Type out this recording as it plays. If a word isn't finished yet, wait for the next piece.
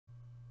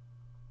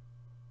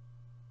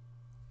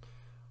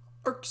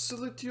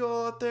Salute to you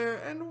all out there,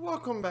 and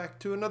welcome back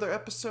to another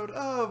episode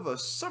of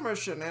Summer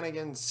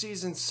Shenanigans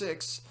Season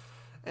 6.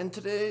 And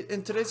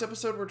in today's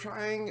episode, we're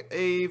trying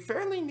a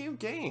fairly new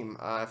game.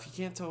 If you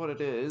can't tell what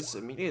it is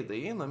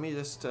immediately, let me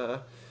just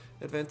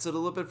advance it a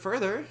little bit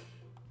further.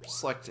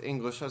 Select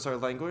English as our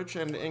language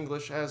and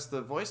English as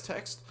the voice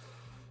text.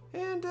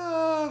 And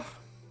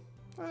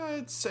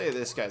I'd say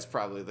this guy's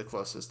probably the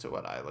closest to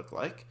what I look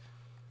like.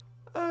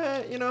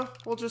 You know,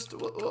 we'll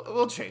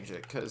change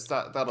it, because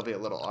that'll be a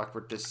little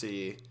awkward to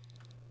see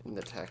in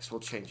the text.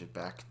 We'll change it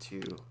back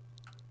to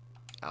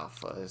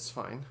alpha, it's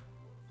fine.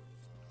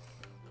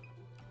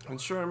 I'm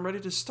sure I'm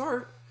ready to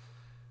start.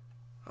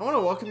 I want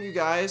to welcome you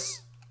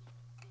guys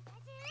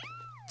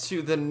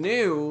to the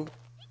new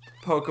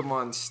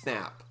Pokémon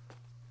Snap.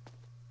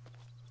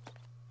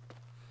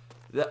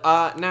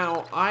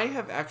 Now, I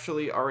have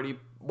actually already,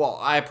 well,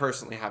 I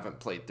personally haven't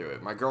played through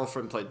it. My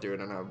girlfriend played through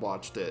it, and I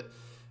watched it.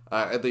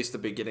 At least the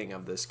beginning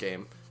of this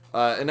game.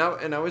 And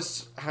I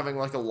was having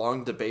like a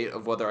long debate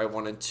of whether I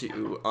wanted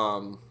to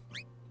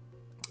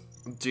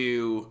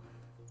do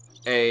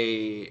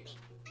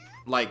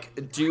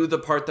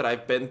the part that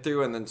I've been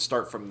through and then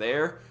start from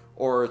there,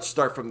 or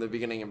start from the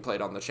beginning and play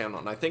it on the channel.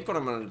 And I think what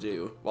I'm going to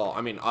do, well,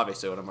 I mean,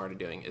 obviously what I'm already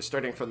doing, is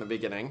starting from the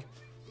beginning.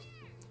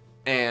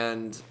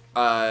 And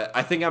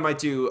I think I might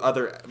do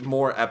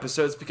more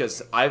episodes,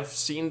 because I've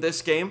seen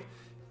this game.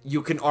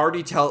 You can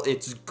already tell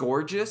it's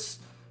gorgeous.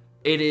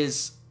 It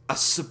is a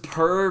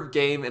superb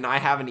game, and I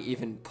haven't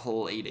even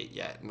played it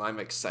yet, and I'm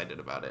excited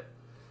about it.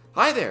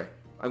 Hi there!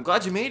 I'm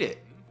glad you made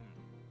it.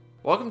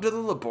 Welcome to the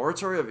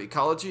Laboratory of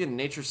Ecology and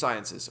Nature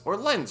Sciences, or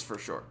LENS for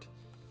short.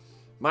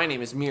 My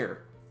name is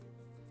Mir.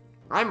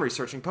 I'm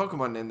researching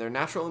Pokemon in their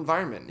natural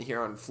environment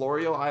here on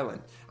Florio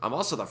Island. I'm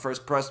also the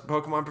first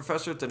Pokemon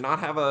professor to not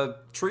have a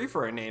tree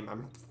for a name,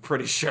 I'm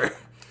pretty sure.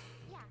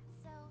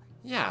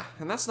 Yeah,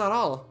 and that's not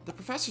all. The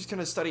professor's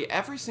gonna study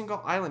every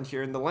single island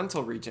here in the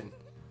Lentil region.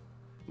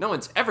 No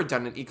one's ever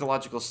done an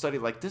ecological study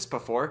like this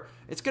before.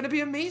 It's gonna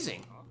be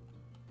amazing.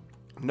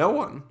 No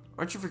one?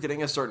 Aren't you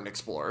forgetting a certain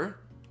explorer?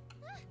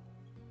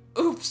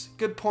 Oops,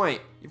 good point.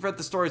 You've read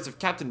the stories of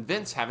Captain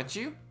Vince, haven't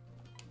you?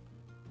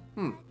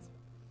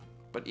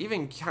 But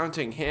even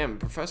counting him,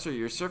 Professor,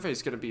 your survey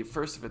is gonna be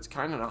first of its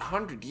kind in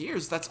 100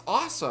 years. That's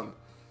awesome.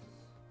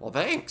 Well,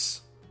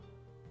 thanks.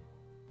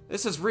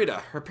 This is Rita.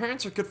 Her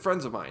parents are good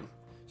friends of mine.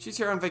 She's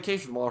here on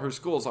vacation while her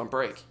school's on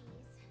break.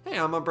 Hey,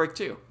 I'm on break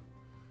too.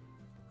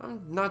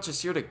 I'm not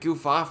just here to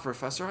goof off,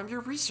 Professor. I'm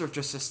your research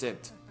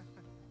assistant.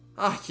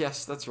 Ah,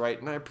 yes, that's right,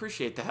 and I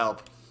appreciate the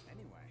help.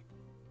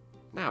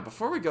 Now,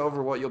 before we go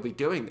over what you'll be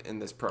doing in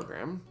this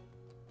program,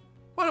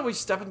 why don't we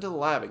step into the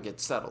lab and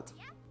get settled?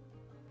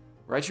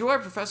 Right you are,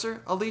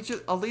 Professor. I'll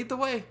lead the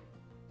way.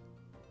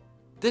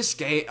 This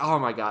game, oh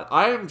my god,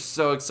 I am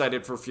so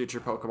excited for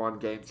future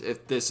Pokemon games.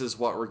 If this is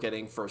what we're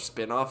getting for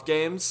spin-off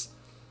games,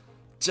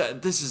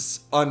 this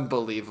is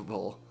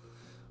unbelievable.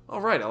 All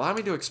right, allow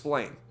me to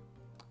explain.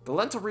 The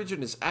Lentil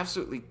region is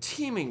absolutely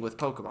teeming with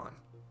Pokemon.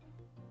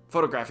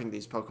 Photographing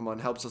these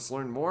Pokemon helps us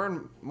learn more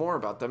and more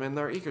about them in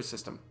their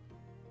ecosystem.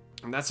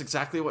 And that's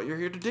exactly what you're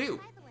here to do.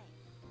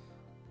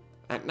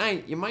 At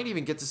night, you might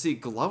even get to see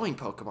glowing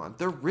Pokemon.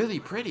 They're really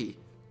pretty.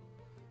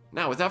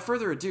 Now, without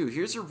further ado,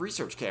 here's your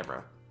research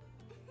camera.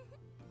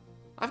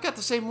 I've got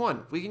the same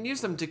one. We can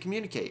use them to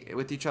communicate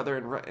with each other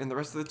and the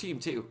rest of the team,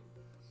 too.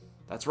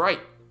 That's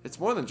right. It's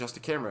more than just a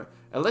camera.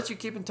 It lets you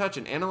keep in touch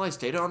and analyze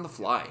data on the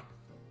fly.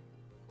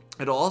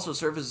 It'll also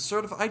serve as a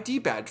sort of ID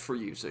badge for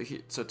you,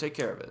 so take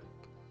care of it.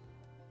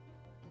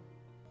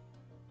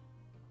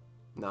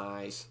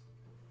 Nice.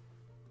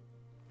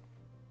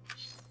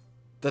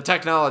 The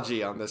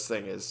technology on this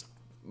thing is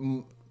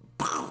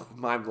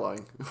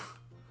mind-blowing.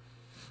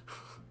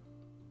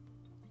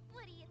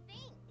 What do you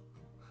think?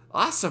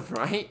 Awesome,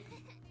 right?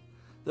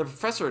 The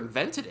professor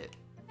invented it.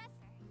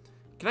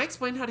 Can I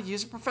explain how to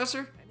use it,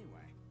 Professor?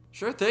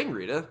 Sure thing,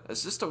 Rita.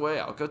 Assist away.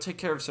 I'll go take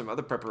care of some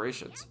other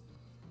preparations.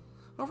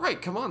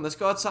 Alright, come on, let's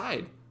go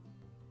outside.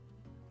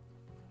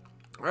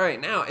 Alright,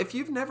 now, if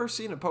you've never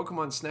seen a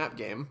Pokémon Snap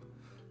game,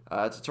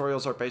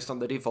 tutorials are based on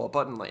the default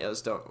button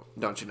layers,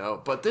 don't you know?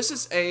 But this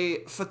is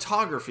a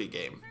photography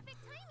game.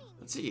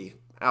 Let's see.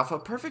 Alpha,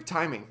 perfect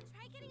timing.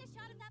 Try getting a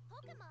shot of that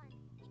Pokemon.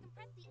 You can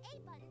press the A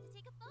button to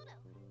take a photo.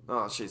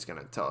 Oh, she's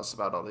gonna tell us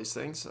about all these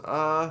things.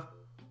 I'm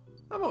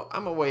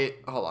gonna wait,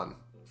 hold on,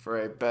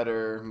 for a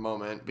better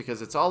moment,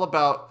 because it's all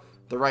about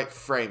the right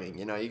framing,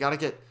 you know? You gotta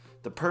get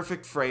the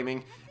perfect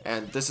framing,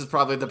 and this is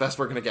probably the best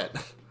we're gonna get.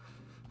 Now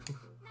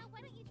why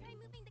don't you try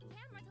moving the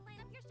camera to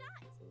line up your shot?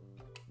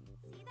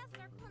 See that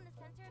circle in the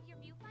center of your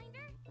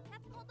viewfinder?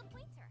 That's called the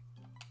pointer.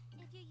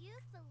 If you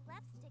use the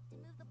left stick to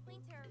move the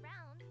pointer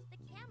around, the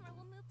camera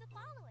will move to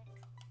follow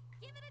it.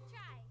 Give it a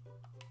try.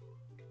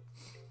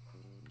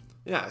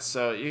 Yeah,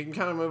 so you can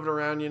kind of move it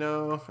around, you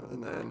know,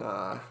 and then,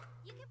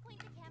 You can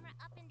point the camera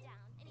up and down,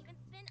 and even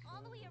spin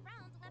all the way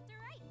around left or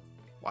right.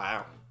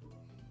 wow.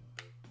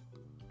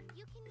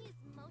 You can use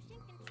motion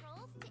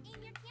controls to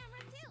aim your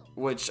camera too.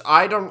 which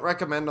I don't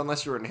recommend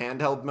unless you're in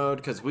handheld mode,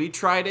 because we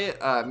tried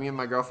it, me and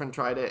my girlfriend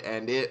tried it,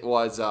 and it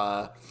was,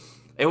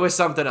 It was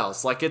something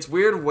else. Like, it's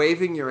weird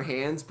waving your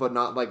hands, but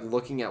not, like,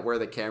 looking at where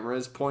the camera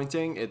is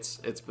pointing. It's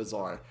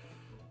bizarre.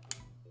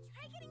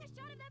 Try getting a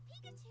shot of that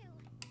Pikachu.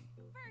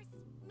 First,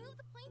 move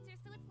the pointer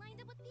so it's lined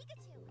up with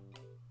Pikachu.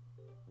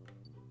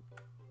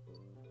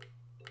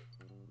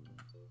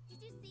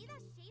 Did you see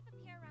that shape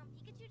appear around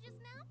Pikachu just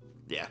now?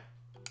 Yeah.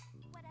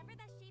 Whatever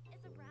that shape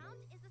is around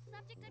is the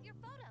subject of your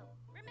photo.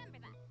 Remember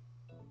that.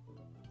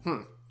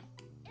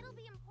 It'll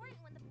be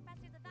important when the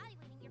professor's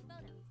evaluating your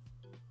photos.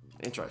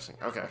 Interesting.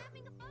 Okay.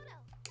 Snapping a photo.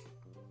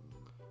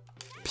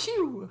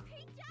 Pew!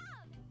 Great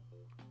job!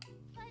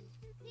 But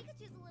since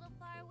Pikachu's a little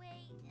far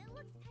away, it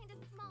looks kind of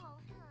small,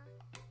 huh?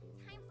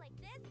 Times like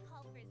this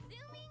call for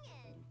zooming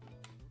in.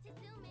 To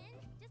zoom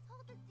in, just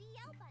hold the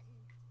ZL button.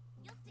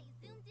 You'll stay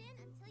zoomed in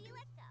until you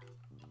let go.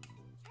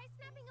 Try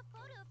snapping a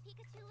photo of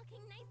Pikachu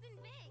looking nice and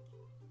big.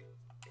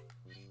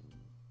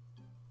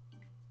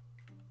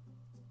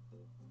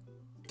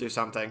 Do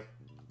something.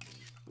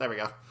 There we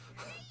go.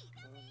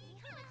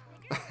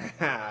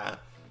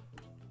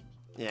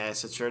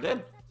 Yes, it sure did.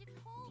 Subject's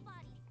whole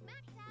body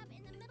smack dab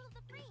in the middle of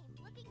the frame,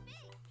 looking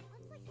big.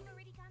 Looks like you've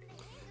already gotten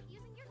the hang of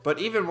using your. But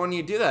even when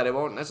you do that, it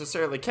won't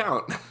necessarily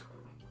count. Oh,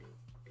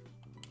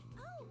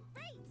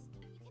 right!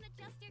 You can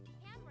adjust your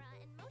camera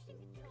and motion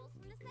controls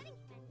from the settings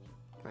menu.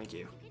 Thank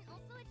you. You can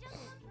also adjust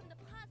them from the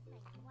pause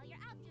menu while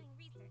you're out doing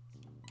research.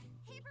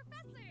 Hey,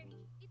 Professor!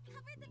 You've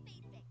covered the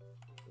basics.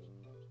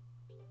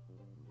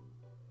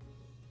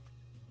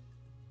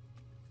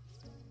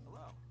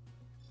 Hello.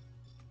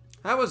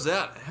 How was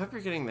that? I hope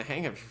you're getting the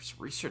hang of your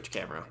research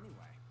camera.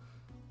 Anyway,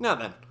 Now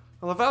then,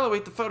 I'll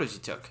evaluate the photos you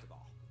took.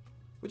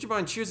 Would you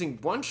mind choosing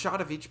one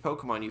shot of each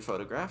Pokemon you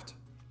photographed?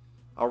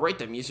 I'll rate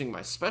them using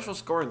my special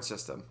scoring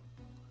system.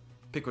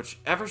 Pick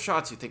whichever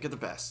shots you think are the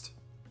best.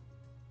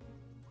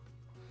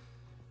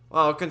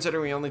 Well,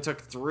 considering we only took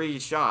 3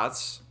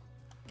 shots,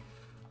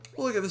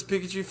 we'll look at this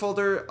Pikachu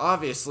folder.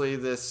 Obviously,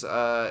 this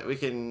we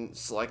can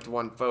select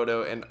one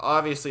photo, and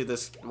obviously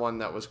this one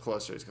that was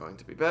closer is going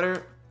to be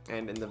better.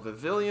 And in the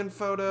Pavilion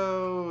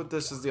photo,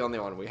 this is the only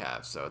one we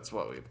have, so it's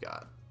what we've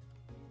got.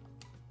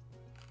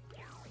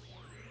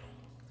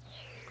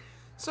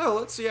 So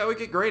let's see how we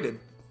get graded.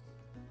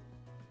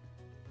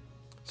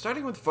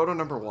 Starting with photo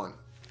number 1.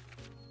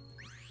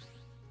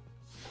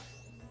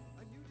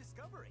 a new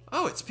discovery.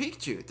 Oh, it's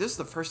Pikachu. This is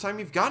the first time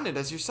you've gotten it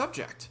as your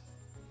subject.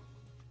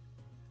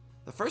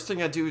 The first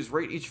thing I do is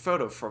rate each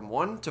photo from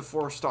 1 to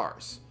 4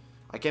 stars.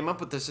 I came up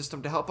with this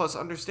system to help us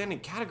understand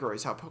and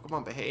categorize how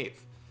Pokemon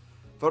behave.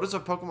 Photos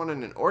of Pokemon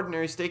in an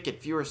ordinary state get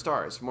fewer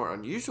stars. More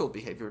unusual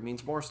behavior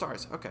means more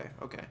stars. Okay.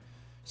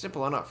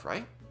 Simple enough,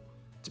 right?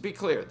 To be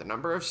clear, the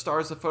number of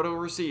stars the photo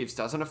receives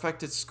doesn't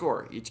affect its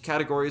score. Each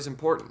category is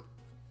important.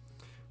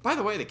 By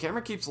the way, the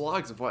camera keeps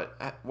logs of what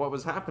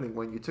was happening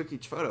when you took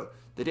each photo.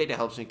 The data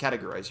helps me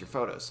categorize your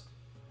photos.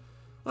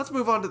 Let's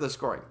move on to the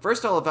scoring.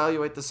 First, I'll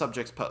evaluate the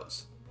subject's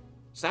pose.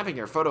 Snapping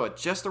your photo at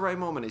just the right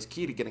moment is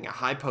key to getting a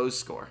high pose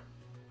score.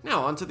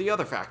 Now, on to the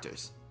other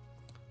factors.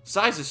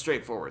 Size is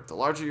straightforward. The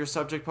larger your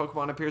subject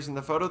Pokemon appears in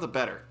the photo, the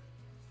better.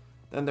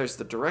 Then there's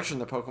the direction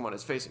the Pokemon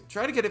is facing.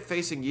 Try to get it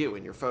facing you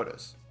in your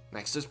photos.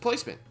 Next is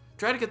placement.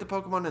 Try to get the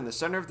Pokemon in the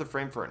center of the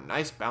frame for a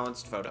nice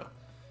balanced photo.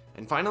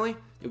 And finally,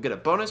 you'll get a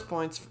bonus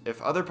points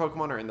if other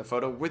Pokemon are in the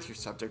photo with your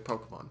subject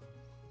Pokemon.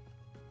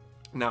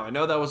 Now, I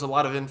know that was a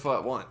lot of info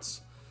at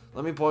once.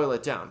 Let me boil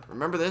it down.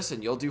 Remember this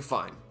and you'll do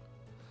fine.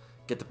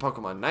 Get the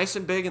Pokemon nice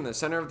and big in the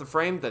center of the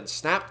frame, then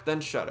snap,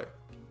 then shutter.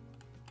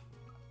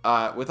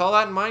 With all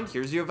that in mind,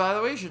 here's your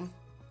evaluation.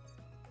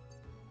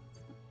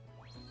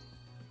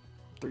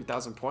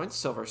 3,000 points,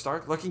 silver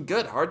star. Looking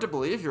good. Hard to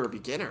believe you're a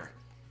beginner.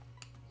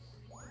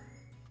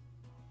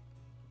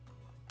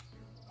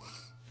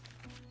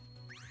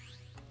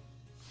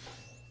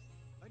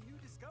 A new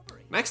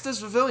discovery. Next is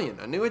Pavilion,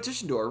 a new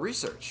addition to our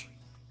research.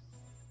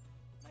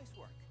 Nice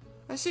work.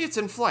 I see it's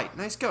in flight.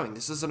 Nice going.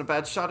 This isn't a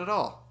bad shot at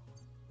all.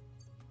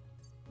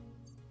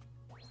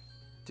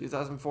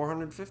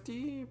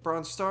 2,450,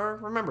 bronze star.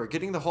 Remember,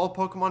 getting the whole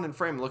Pokemon in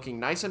frame looking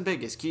nice and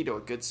big is key to a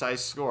good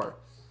sized score.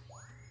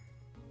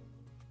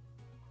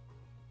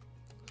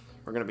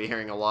 We're going to be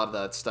hearing a lot of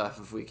that stuff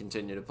if we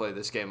continue to play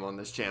this game on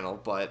this channel,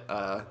 but,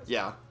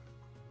 yeah.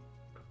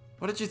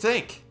 What did you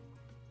think?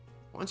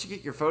 Once you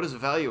get your photos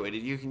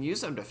evaluated, you can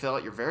use them to fill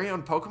out your very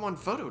own Pokemon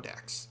photo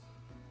decks.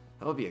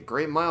 That'll be a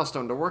great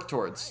milestone to work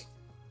towards.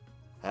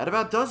 That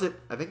about does it.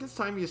 I think it's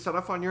time you set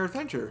off on your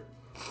adventure.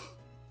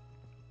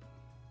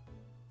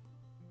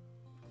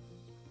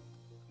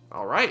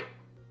 Alright.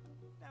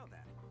 Now then.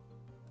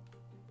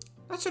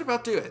 That should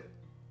about do it.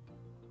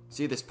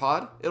 See this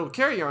pod? It'll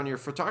carry you on your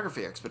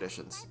photography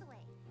expeditions. By the way,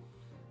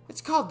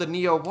 It's called the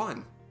Neo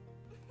 1.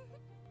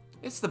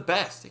 It's the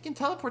best. It can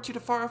teleport you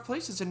to far off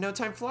places in no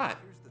time flat.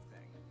 Here's the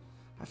thing.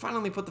 I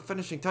finally put the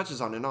finishing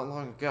touches on it not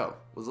long ago,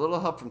 with a little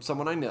help from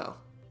someone I know.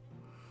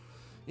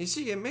 You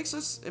see, it makes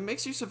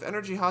use of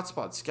energy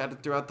hotspots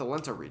scattered throughout the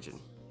Lenta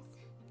region.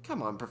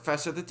 Come on,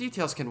 Professor, the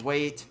details can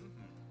wait.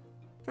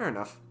 Fair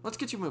enough. Let's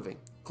get you moving.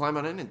 Climb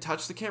on in and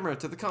touch the camera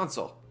to the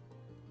console.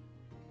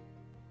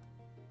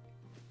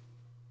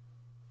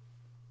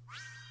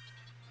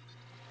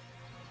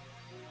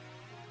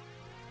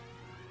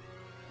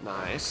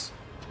 Nice.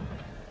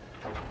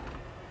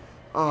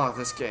 Oh,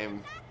 this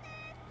game.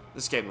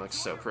 This game looks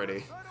so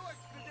pretty.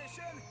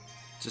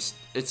 Just,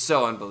 it's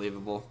so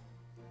unbelievable.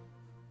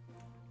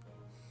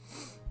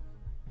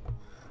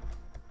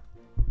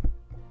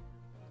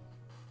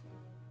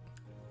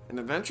 An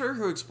adventurer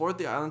who explored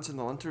the islands in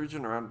the Lunter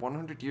region around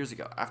 100 years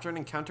ago. After an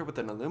encounter with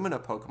an Illumina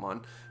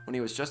Pokemon when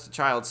he was just a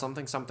child,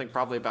 something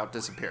probably about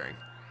disappearing.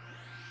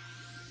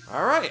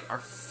 Alright, our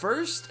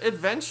first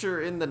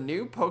adventure in the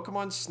new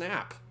Pokémon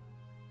Snap.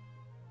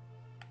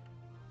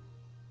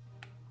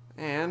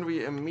 And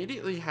we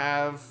immediately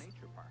have...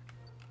 Nature park.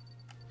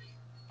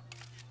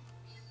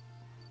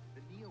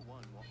 The Neo 1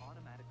 will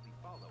automatically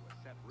follow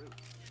a set route.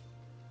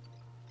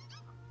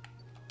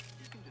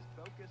 You can just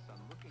focus on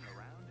looking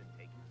around and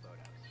taking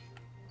photos.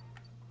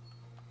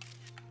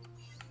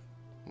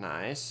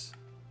 Nice.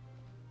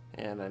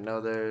 And I know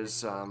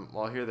there's,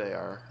 well, here they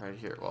are, right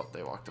here. Well,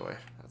 they walked away.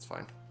 That's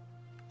fine.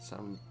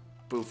 Some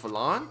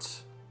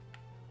Bouffalant.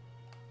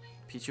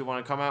 Pichu,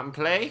 want to come out and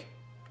play?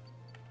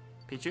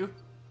 Pichu?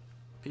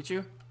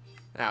 Pichu?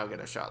 I'll get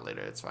a shot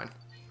later. It's fine.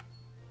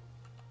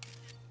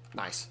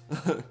 Nice.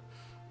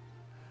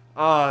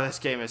 Oh, this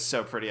game is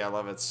so pretty. I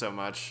love it so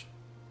much.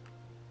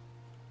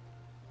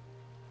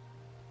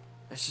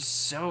 It's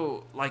just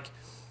so, like...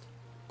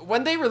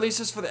 When they released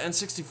this for the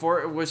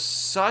N64, it was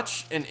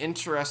such an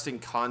interesting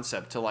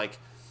concept to, like,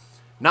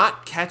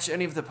 not catch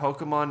any of the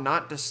Pokemon,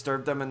 not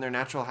disturb them in their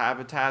natural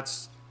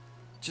habitats.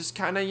 Just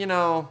kind of, you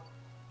know,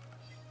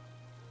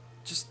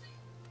 just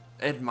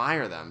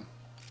admire them.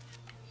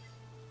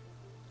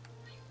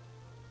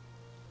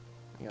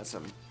 We got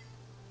some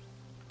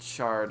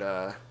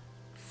charred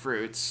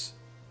fruits.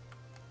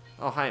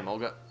 Oh, hi,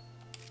 Mulga.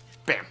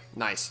 Bam.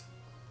 Nice.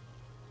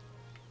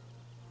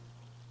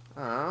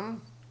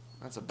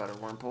 That's a better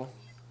Wurmple.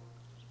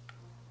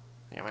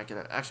 I think I might get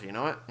it. Actually, you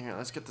know what? Here,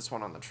 let's get this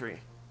one on the tree.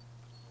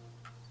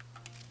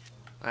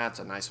 That's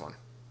a nice one.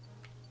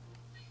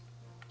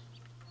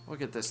 We'll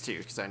get this too,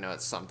 because I know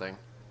it's something.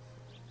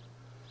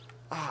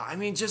 Ah, I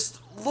mean, just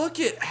look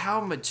at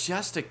how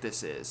majestic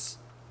this is.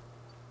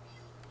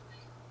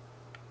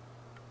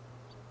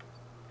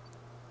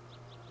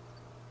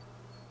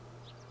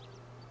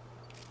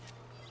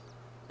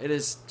 It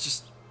is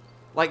just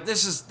like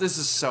this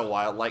is so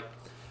wild. Like,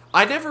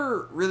 I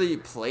never really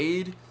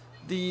played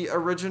the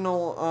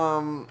original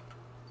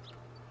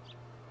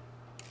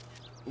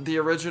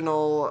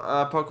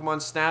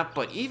Pokemon Snap,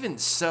 but even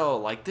so,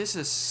 like, this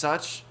is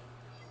such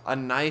a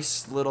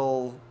nice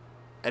little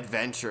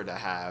adventure to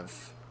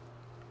have.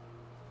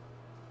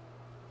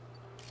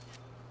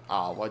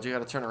 Oh, why'd you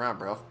gotta turn around,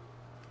 bro?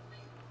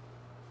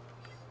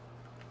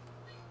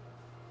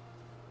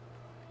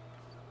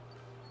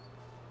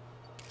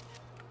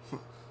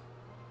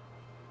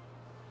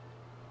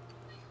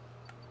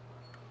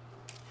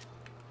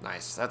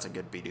 Nice, that's a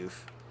good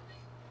Bidoof.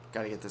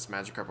 Gotta get this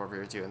Magikarp over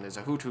here too, and there's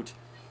a Hoot Hoot.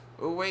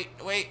 Oh, wait.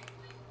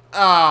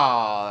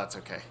 Oh, that's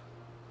okay.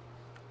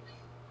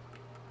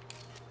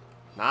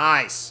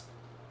 Nice.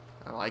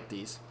 I like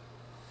these.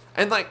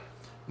 And, like,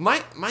 my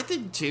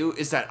thing too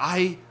is that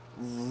I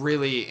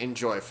really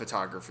enjoy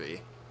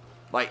photography.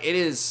 Like, it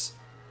is...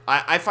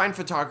 I find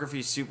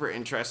photography super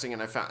interesting,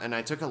 and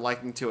I took a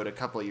liking to it a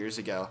couple of years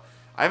ago.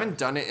 I haven't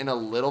done it in a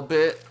little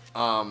bit,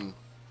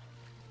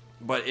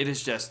 but it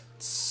is just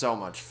so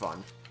much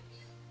fun.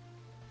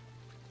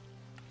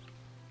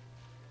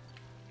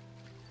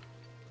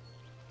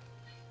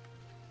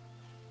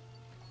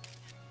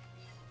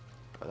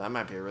 But that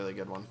might be a really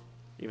good one,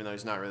 even though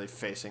he's not really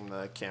facing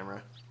the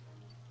camera.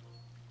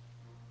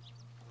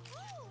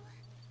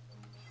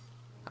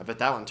 I bet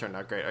that one turned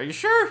out great. Are you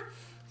sure?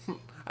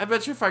 I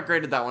bet you if I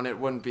graded that one, it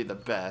wouldn't be the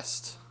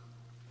best.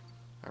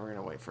 Alright, we're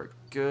gonna wait for a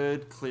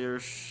good, clear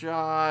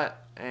shot,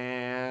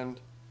 and...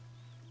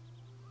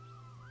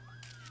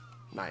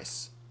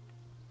 Nice.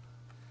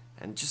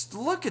 And just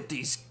look at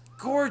these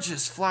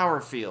gorgeous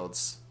flower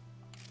fields.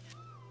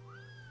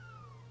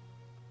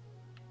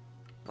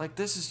 Like,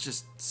 this is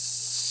just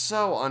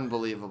so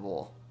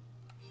unbelievable.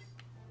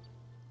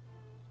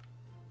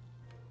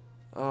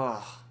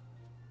 Ugh.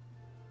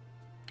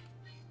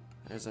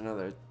 There's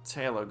another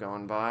Taillow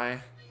going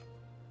by.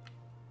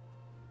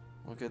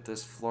 We'll get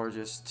this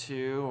Florges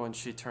too when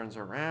she turns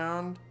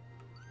around.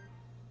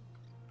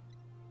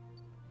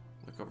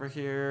 Look over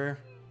here.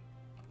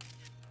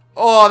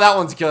 Oh, that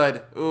one's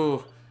good.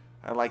 Ooh,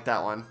 I like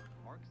that one.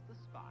 Marks the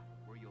spot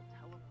where you'll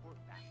teleport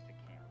back to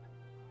camp.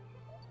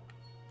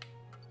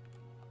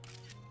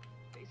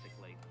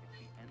 Basically, it's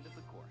the end of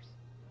the course.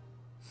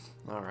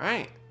 All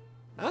right.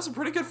 That was a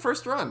pretty good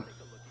first run. Take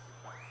a look at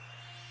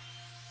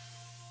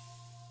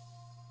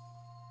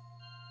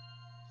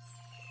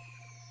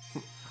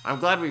your plan. I'm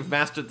glad we've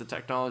mastered the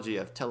technology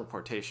of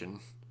teleportation.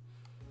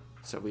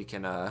 So we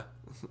can,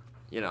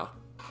 you know,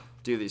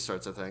 do these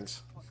sorts of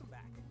things. Welcome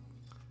back.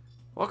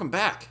 Welcome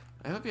back.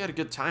 I hope you had a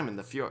good time in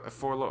the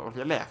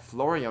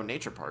Florio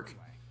Nature Park.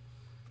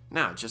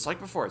 Now, just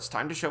like before, it's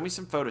time to show me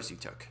some photos you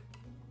took.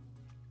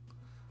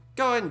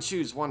 Go ahead and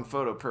choose one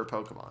photo per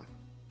Pokemon.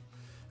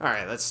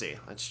 Alright, let's see.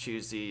 Let's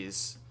choose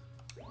these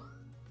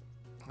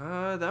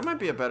That might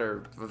be a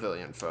better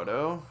pavilion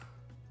photo.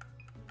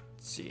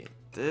 Let's see.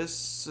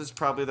 This is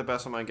probably the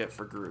best one I get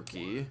for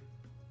Grookey.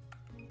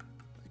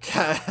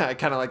 I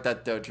kind of like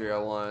that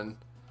Dodrio one.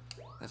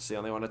 That's the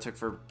only one I took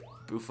for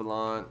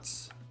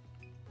Bouffalante.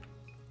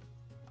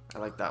 I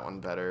like that one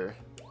better.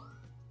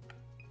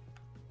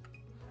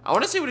 I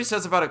want to see what he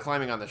says about it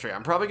climbing on the tree.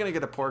 I'm probably going to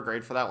get a poor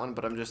grade for that one,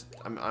 but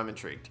I'm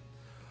intrigued.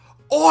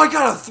 Oh, I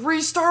got a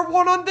 3-star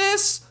one on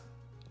this?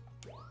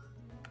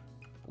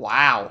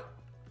 Wow.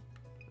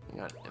 We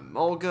got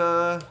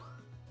Emolga.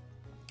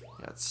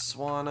 We got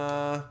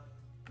Swanna.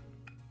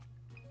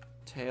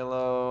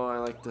 Talo, I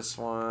like this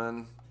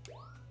one.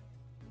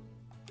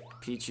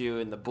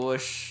 Pichu in the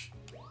bush.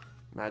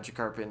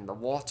 Magikarp in the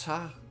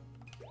water.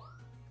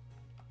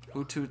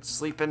 Hoothoot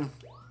sleeping.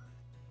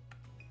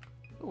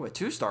 Ooh, a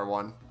 2-star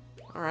one.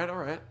 Alright,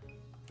 alright.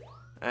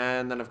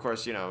 And then, of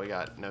course, you know, we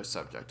got no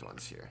subject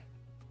ones here.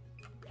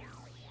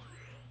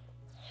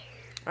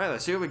 Alright,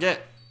 let's see what we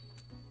get.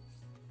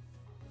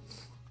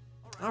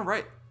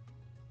 Alright.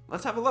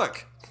 Let's have a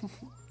look.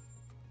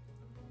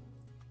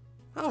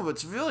 Oh,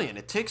 it's Villian.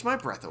 It takes my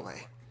breath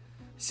away.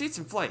 Seats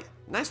in flight.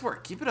 Nice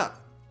work. Keep it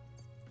up.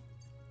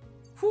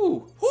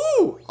 Whoo!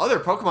 Whoo! Other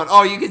Pokemon.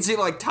 Oh, you can see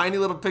like tiny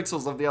little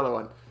pixels of the other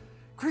one.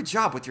 Great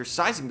job with your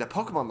sizing. The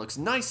Pokemon looks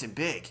nice and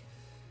big.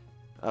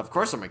 Of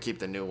course I'm going to keep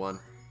the new one.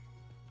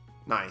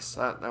 Nice.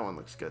 That one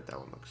looks good. That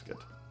one looks good.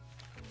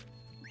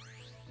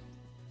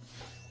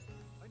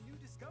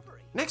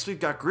 Next, we've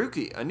got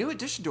Grookey, a new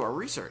addition to our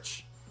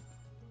research.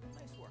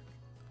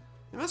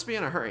 You must be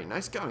in a hurry.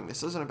 Nice going.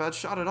 This isn't a bad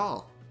shot at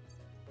all.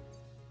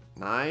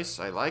 Nice.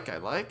 I like.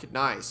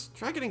 Nice.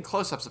 Try getting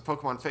close-ups of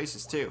Pokemon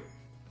faces, too.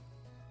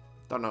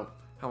 Don't know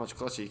how much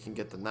closer you can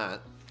get than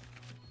that.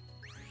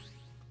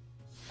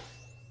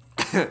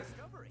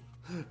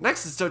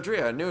 Next is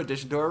Dodrio, a new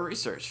addition to our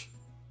research.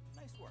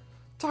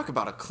 Talk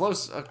about up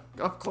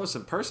close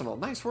and personal.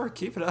 Nice work.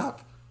 Keep it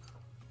up.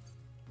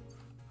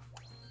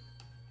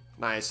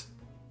 Nice.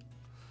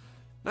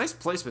 Nice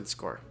placement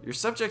score. Your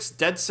subject's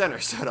dead center,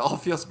 so it all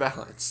feels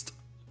balanced.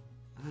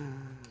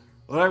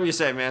 Whatever you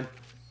say, man.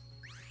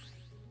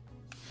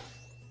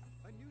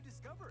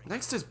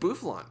 Next is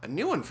Bouffalante, a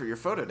new one for your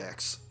photo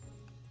decks.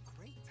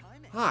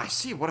 Ah, I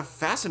see. What a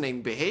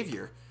fascinating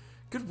behavior.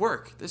 Good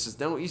work. This is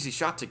no easy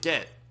shot to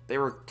get. They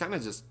were kind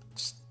of just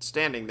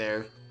standing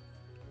there.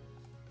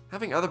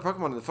 Having other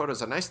Pokemon in the photo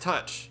is a nice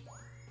touch.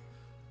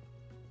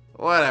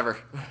 Whatever.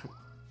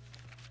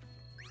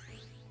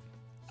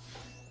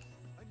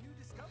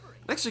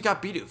 Next we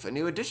got Bidoof, a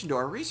new addition to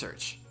our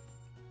research.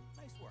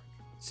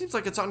 Seems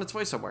like it's on its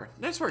way somewhere.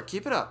 Nice work,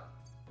 keep it up.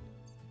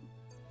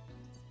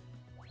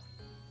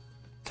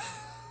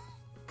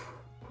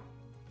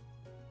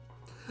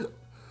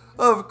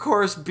 Of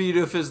course,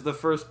 Bidoof is the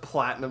first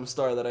Platinum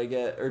star that I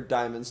get, or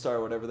Diamond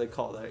star, whatever they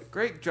call that.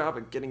 Great job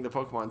at getting the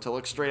Pokemon to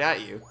look straight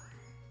at you.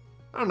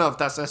 I don't know if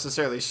that's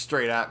necessarily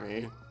straight at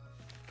me.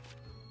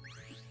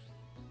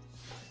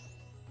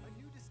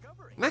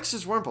 Next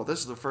is Wurmple.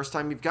 This is the first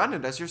time you've gotten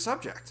it as your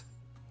subject.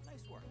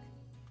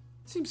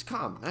 Seems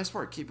calm. Nice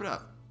work. Keep it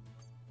up.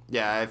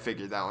 Yeah, I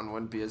figured that one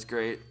wouldn't be as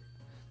great.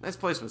 Nice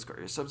placement score.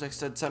 Your subject's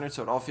dead center,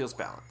 so it all feels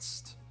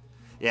balanced.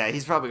 Yeah,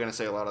 he's probably going to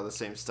say a lot of the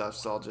same stuff,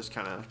 so I'll just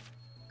kind of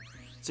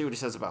see what he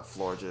says about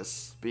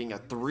Florges being a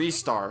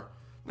 3-star.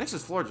 Next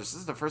is Florges. This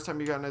is the first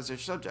time you got it as your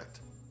subject.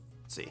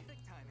 Let's see.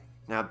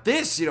 Now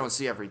this you don't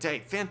see every day.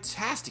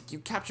 Fantastic. You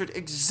captured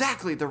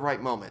exactly the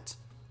right moment.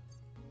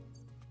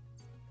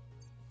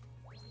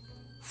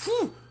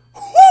 Whew.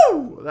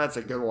 Whew. That's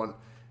a good one.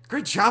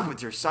 Great job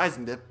with your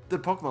sizing. The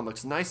Pokemon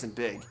looks nice and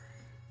big.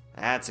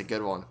 That's a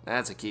good one.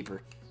 That's a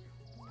keeper.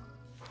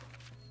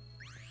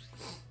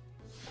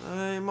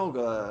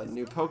 Emolga,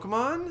 new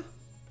Pokemon.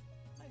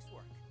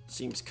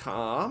 Seems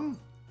calm.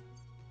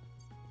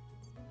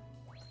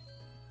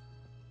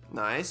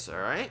 Nice,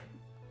 alright.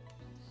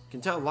 Can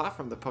tell a lot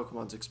from the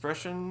Pokemon's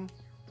expression.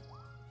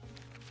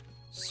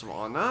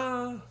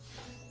 Swanna.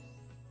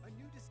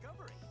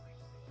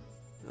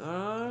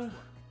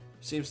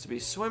 Seems to be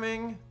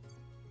swimming.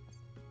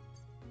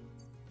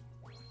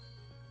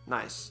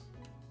 Nice.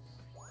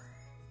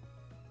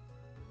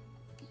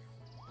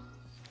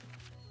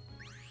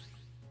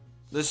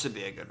 This should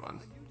be a good one.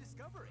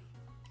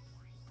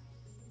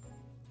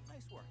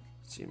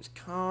 Seems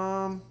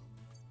calm.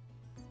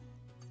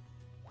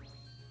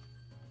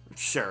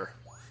 Sure.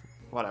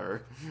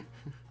 Whatever.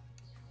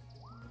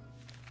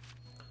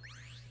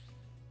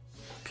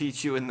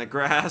 Pichu in the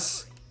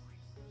grass.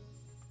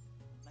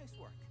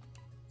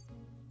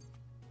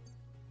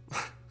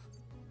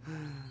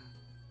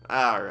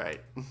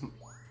 Alright.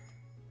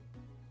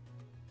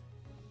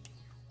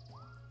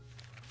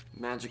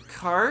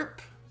 Magikarp.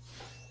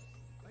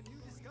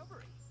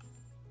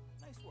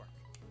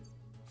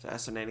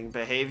 Fascinating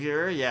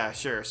behavior. Yeah,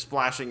 sure.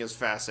 Splashing is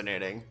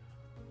fascinating.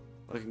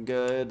 Looking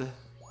good.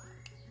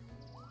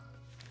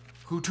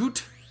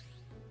 Hoothoot.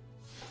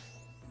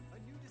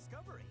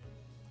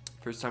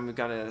 First time we've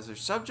got it as our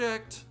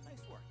subject.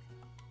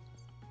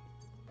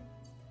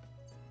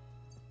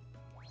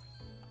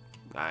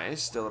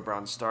 Nice. Still a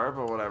bronze star,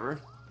 but whatever.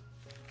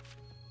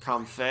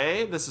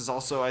 Comfey. This is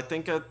also, I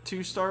think, a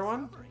 2-star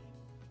one.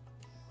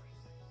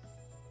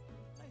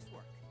 Nice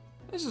work.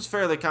 This is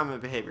fairly common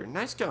behavior.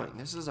 Nice going.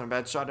 This isn't a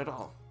bad shot at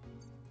all.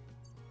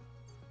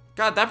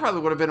 God, that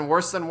probably would have been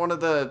worse than one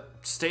of the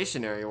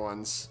stationary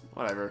ones.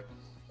 Whatever.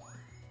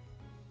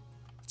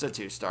 It's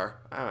a 2-star.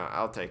 I don't know,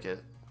 I'll take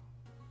it.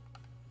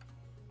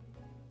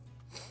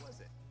 What was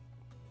it?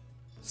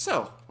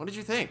 So, what did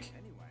you think?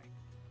 Anyway.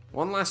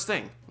 One last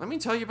thing. Let me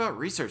tell you about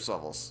research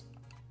levels.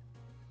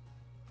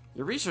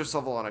 Your research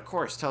level on a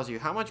course tells you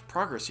how much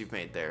progress you've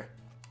made there.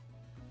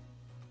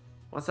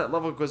 Once that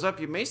level goes up,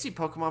 you may see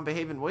Pokemon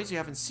behave in ways you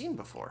haven't seen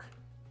before.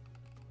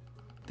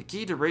 The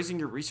key to raising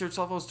your research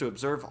level is to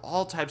observe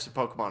all types of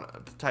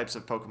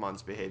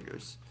Pokemon's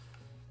behaviors.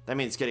 That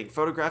means getting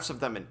photographs of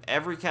them in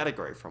every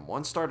category from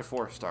 1 star to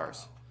 4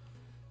 stars.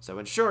 So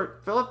in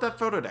short, fill up that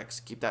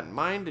Photodex, keep that in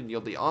mind, and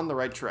you'll be on the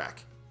right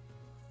track.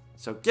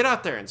 So get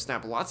out there and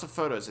snap lots of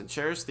photos and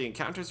cherish the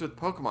encounters with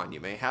Pokemon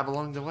you may have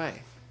along the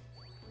way.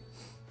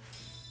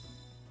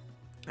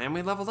 And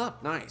we leveled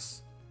up,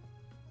 nice.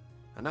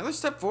 Another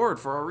step forward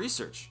for our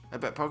research. I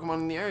bet Pokemon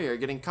in the area are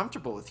getting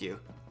comfortable with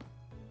you.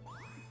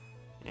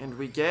 And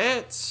we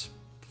get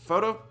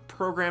Photo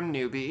Program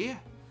Newbie.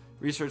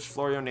 Research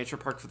Florio Nature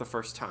Park for the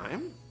first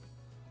time.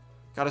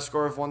 Got a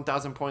score of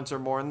 1,000 points or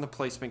more in the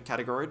placement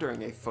category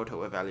during a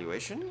photo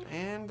evaluation.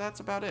 And that's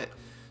about it.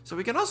 So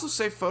we can also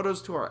save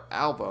photos to our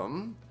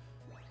album,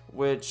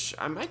 which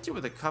I might do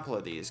with a couple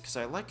of these because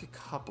I like a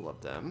couple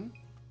of them.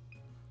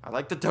 I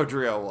like the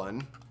Dodrio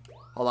one.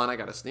 Hold on, I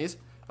gotta sneeze.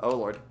 Oh,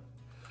 Lord.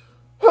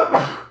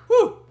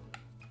 Woo!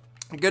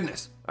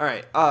 Goodness.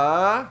 Alright,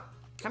 kind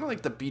of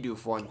like the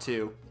Bidoof one,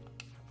 too.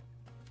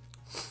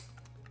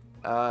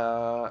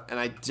 And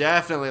I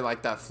definitely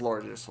like that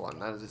Florges one.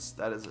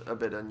 That is a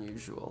bit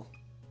unusual.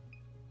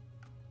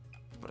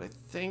 But I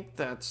think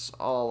that's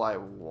all I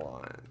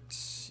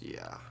want.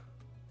 Yeah.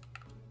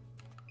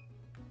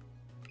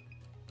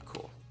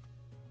 Cool.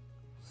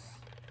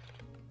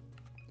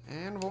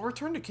 And we'll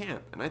return to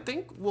camp. And I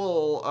think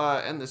we'll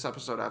end this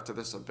episode after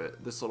this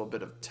little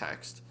bit of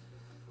text.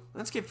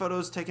 Landscape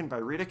photos taken by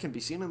Rita can be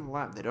seen in the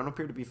lab. They don't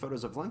appear to be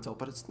photos of Lentil,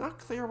 but it's not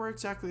clear where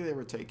exactly they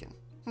were taken.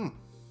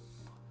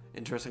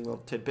 Interesting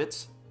little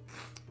tidbits.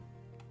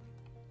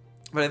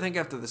 But I think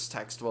after this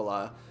text,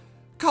 we'll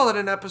call it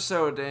an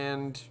episode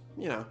and,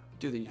 you know,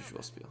 do the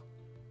usual spiel.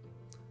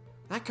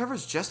 That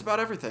covers just about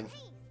everything.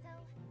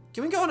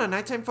 Can we go on a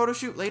nighttime photo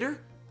shoot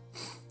later?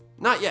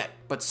 Not yet,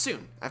 but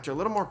soon, after a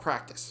little more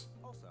practice.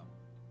 Also,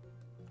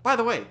 By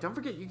the way, don't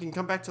forget you can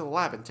come back to the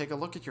lab and take a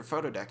look at your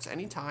photo decks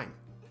anytime.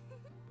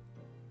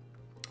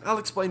 I'll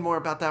explain more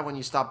about that when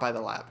you stop by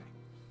the lab.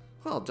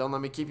 Well, don't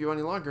let me keep you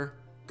any longer.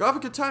 Go have a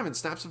good time and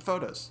snap some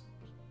photos.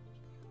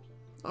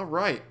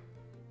 Alright.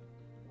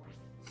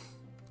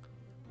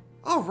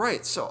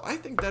 Alright, so I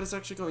think that is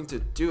actually going to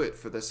do it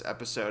for this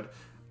episode.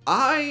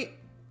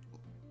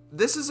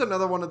 This is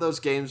another one of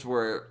those games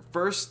where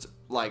first,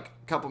 like,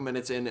 couple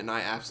minutes in and I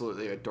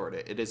absolutely adored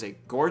it. It is a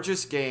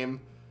gorgeous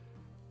game.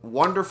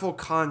 Wonderful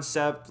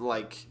concept.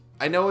 Like,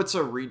 I know it's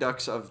a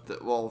redux of the,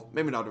 well,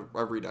 maybe not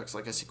a redux,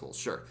 like a sequel,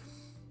 sure.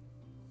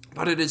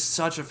 But it is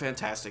such a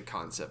fantastic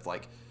concept.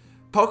 Like,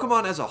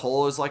 Pokemon as a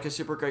whole is like a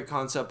super great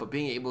concept, but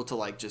being able to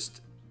like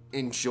just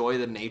enjoy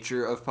the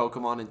nature of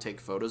Pokemon and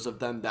take photos of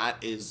them,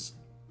 that is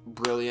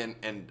brilliant,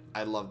 and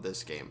I love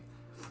this game.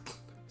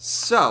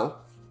 So,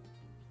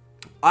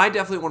 I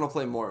definitely want to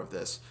play more of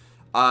this.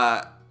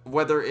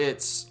 Whether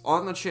it's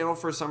on the channel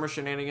for Summer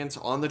Shenanigans,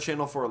 on the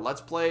channel for a Let's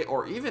Play,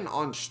 or even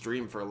on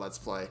stream for a Let's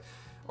Play.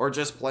 Or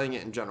just playing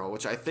it in general,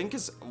 which I think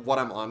is what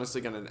I'm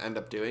honestly going to end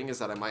up doing, is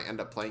that I might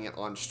end up playing it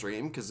on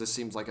stream, because this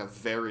seems like a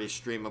very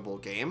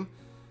streamable game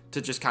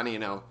to just kind of, you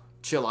know,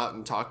 chill out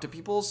and talk to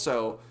people.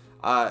 So,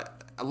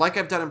 like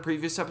I've done in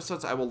previous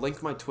episodes, I will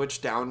link my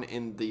Twitch down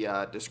in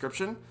the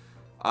description.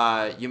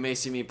 You may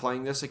see me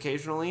playing this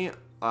occasionally,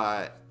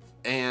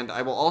 and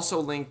I will also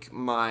link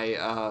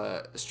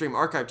my stream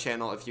archive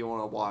channel if you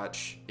want to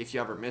watch. If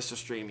you ever miss a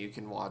stream, you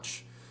can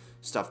watch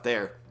stuff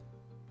there.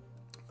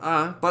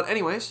 But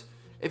anyways,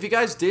 if you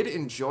guys did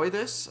enjoy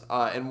this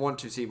and want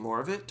to see more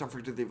of it, don't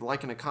forget to leave a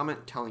like and a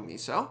comment telling me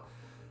so.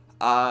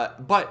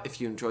 But if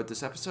you enjoyed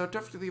this episode,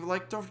 don't forget to leave a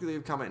like, don't forget to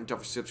leave a comment, and don't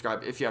forget to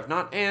subscribe if you have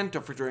not, and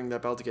don't forget to ring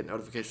that bell to get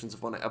notifications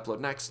of when I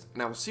upload next.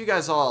 And I will see you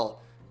guys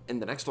all in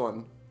the next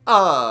one.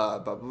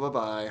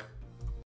 Bye-bye-bye.